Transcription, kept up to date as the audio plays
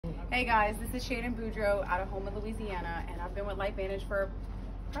Hey guys, this is Shannon Boudreaux out of Houma, Louisiana, and I've been with LifeVantage for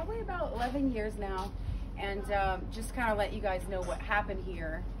probably about 11 years now. And just kind of let you guys know what happened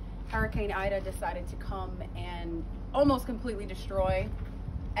here. Hurricane Ida decided to come and almost completely destroy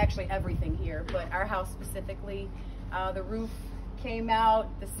actually everything here, but our house specifically. The roof came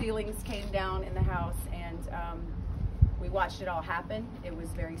out, the ceilings came down in the house, and we watched it all happen. It was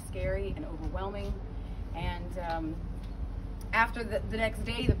very scary and overwhelming. And after the next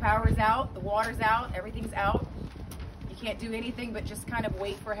day, the power's out, the water's out, everything's out. You can't do anything but just kind of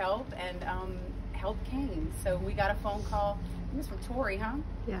wait for help, and help came. So we got a phone call, it was from Tori, huh?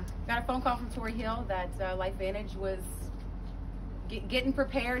 Yeah. Got a phone call from Tori Hill that LifeVantage was getting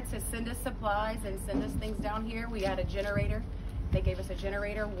prepared to send us supplies and send us things down here. We had a generator. They gave us a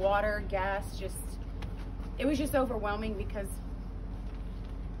generator, water, gas, it was just overwhelming because,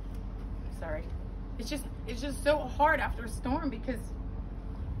 sorry. It's just so hard after a storm because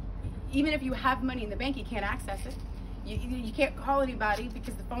even if you have money in the bank, you can't access it. You can't call anybody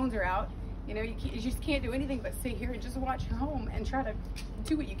because the phones are out. You know, you just can't do anything but sit here and just watch your home and try to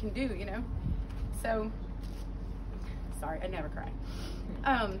do what you can do, you know? So, sorry, I never cry.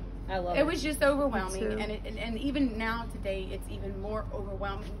 I love it. It was just overwhelming, Me too. and even now today, it's even more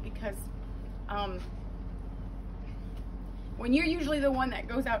overwhelming because when you're usually the one that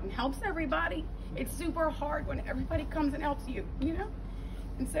goes out and helps everybody, it's super hard when everybody comes and helps you, you know?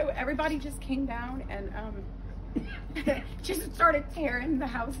 And so everybody just came down and just started tearing the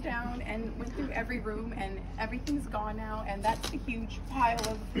house down and went through every room, and everything's gone now, and that's a huge pile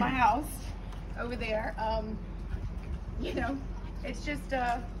of my house over there. You know, it's just,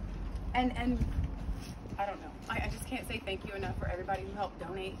 and I don't know. I just can't say thank you enough for everybody who helped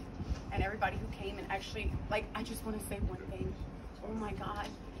donate and everybody who came and actually, like, I just want to say one thing. Oh my God,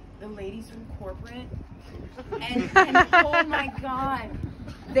 the ladies from corporate, and oh my God,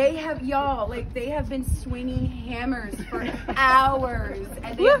 they have, y'all, like, they have been swinging hammers for hours,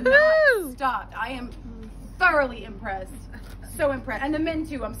 and they have not stopped. I am thoroughly impressed. So impressed. And the men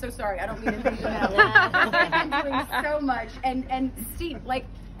too, I'm so sorry. I don't mean to think them out. They've been doing so much. And Steve, like,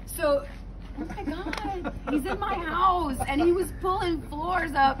 so, oh my God, he's in my house and he was pulling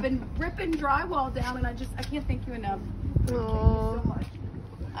floors up and ripping drywall down, and I can't thank you enough. Thank you so much.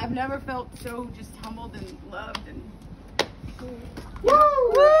 I've never felt so just humbled and loved and Woo! Woo!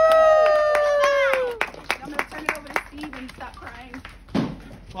 I'm gonna turn it over to Steve and stop crying.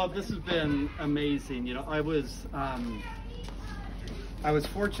 Well, this has been amazing. You know, I was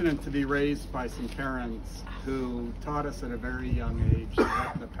fortunate to be raised by some parents who taught us at a very young age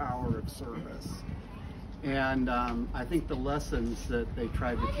the power of service. And I think the lessons that they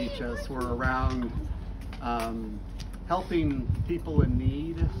tried to teach us were around helping people in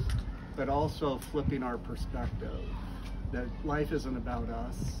need, but also flipping our perspective. That life isn't about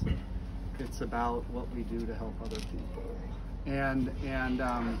us, it's about what we do to help other people. And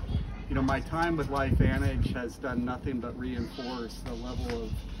you know, my time with LifeVantage has done nothing but reinforce the level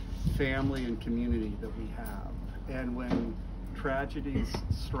of family and community that we have. And when tragedies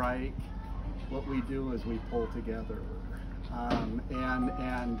strike, what we do is we pull together. And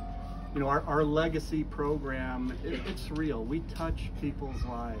you know, our legacy program, it's real. We touch people's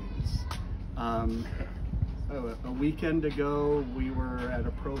lives. A weekend ago, we were at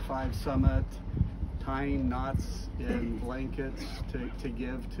a Pro 5 summit, tying knots in blankets to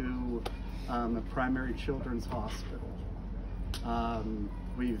give to a primary children's hospital. A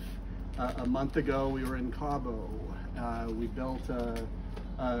month ago, we were in Cabo. We built a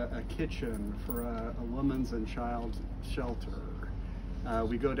kitchen for a women's and child's shelter.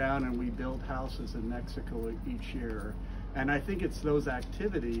 We go down and we build houses in Mexico each year. And I think it's those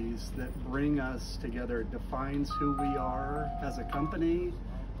activities that bring us together. It defines who we are as a company,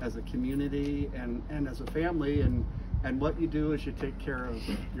 as a community, and as a family. And what you do is you take care of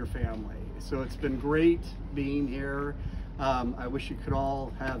your family. So it's been great being here. I wish you could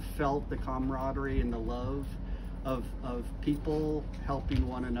all have felt the camaraderie and the love of people helping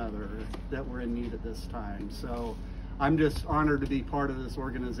one another that were in need at this time. So I'm just honored to be part of this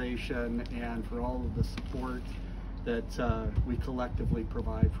organization and for all of the support that we collectively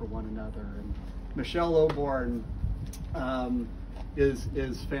provide for one another. And Michelle Oborn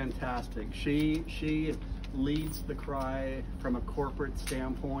is fantastic. She leads the cry from a corporate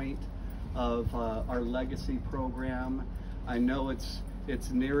standpoint of our legacy program. I know it's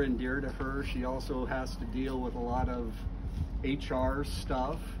near and dear to her. She also has to deal with a lot of HR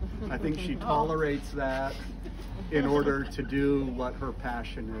stuff. I think she tolerates that in order to do what her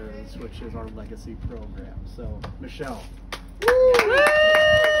passion is, which is our legacy program. So, Michelle. I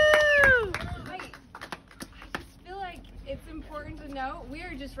just feel like it's important to note we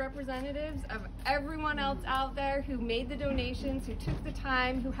are just representatives of everyone else out there who made the donations, who took the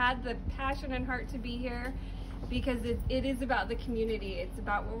time, who had the passion and heart to be here, because it is about the community. It's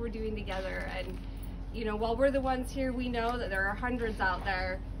about what we're doing together. And you know, while we're the ones here, we know that there are hundreds out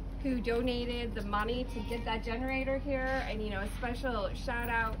there who donated the money to get that generator here. And you know, a special shout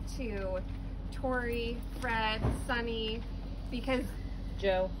out to Tori, Fred, Sunny, because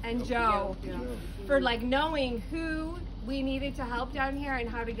Joe for like knowing who we needed to help down here and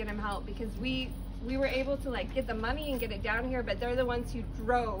how to get them help, because we were able to like get the money and get it down here, but they're the ones who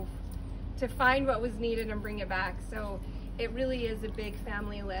drove to find what was needed and bring it back. So it really is a big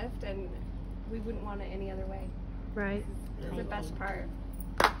family lift, and we wouldn't want it any other way. Right. It's the best part.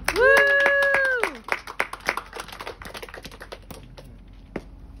 Woo!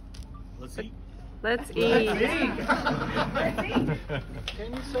 Let's eat. Let's eat. Can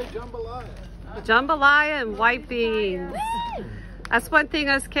you say jambalaya? Jambalaya and white beans. That's one thing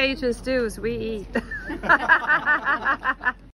us Cajuns do is we eat.